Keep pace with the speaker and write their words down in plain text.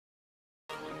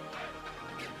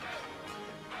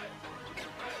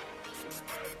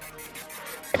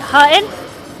Hutton.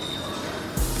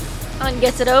 Hutton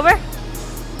gets it over.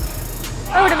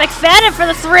 Over to Mcfadden for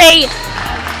the 3.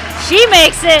 She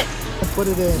makes it. Put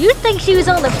it in. You'd think she was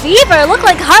on the fever. It looked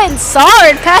like Hutton saw her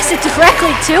and passed it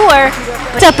directly to her.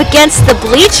 It's up against the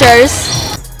bleachers.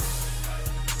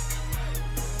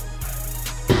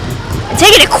 And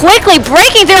taking it quickly,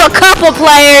 breaking through a couple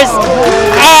players.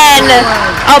 And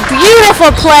a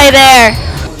beautiful play there.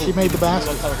 She made the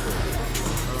basket.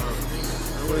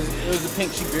 It was the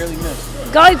pink she barely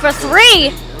missed. Going for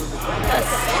 3.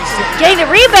 Getting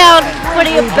the rebound,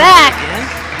 putting it back.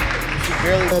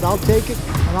 I'll take it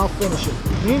and I'll finish it.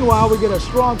 Meanwhile, we get a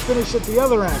strong finish at the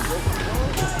other end.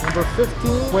 Number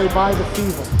 15, way by the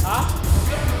fever.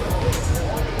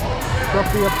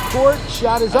 Trophy up court,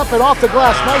 shot is up and off the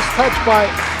glass. Nice touch by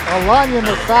Alayna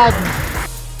Mcfadden.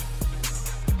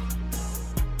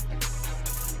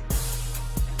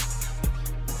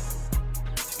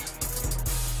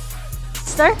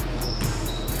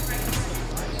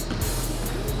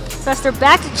 Fester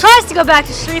tries to go back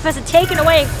to Sharif, has it taken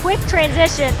away in quick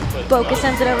transition. Boca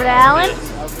sends it over to Allen.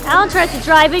 Allen tries to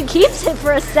drive in, keeps it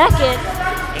for a second.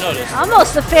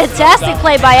 Almost a fantastic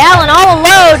play by Allen, all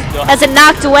alone. Has it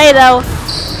knocked away though.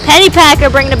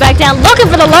 Pennypacker bringing it back down, looking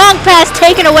for the long pass,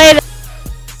 taken away.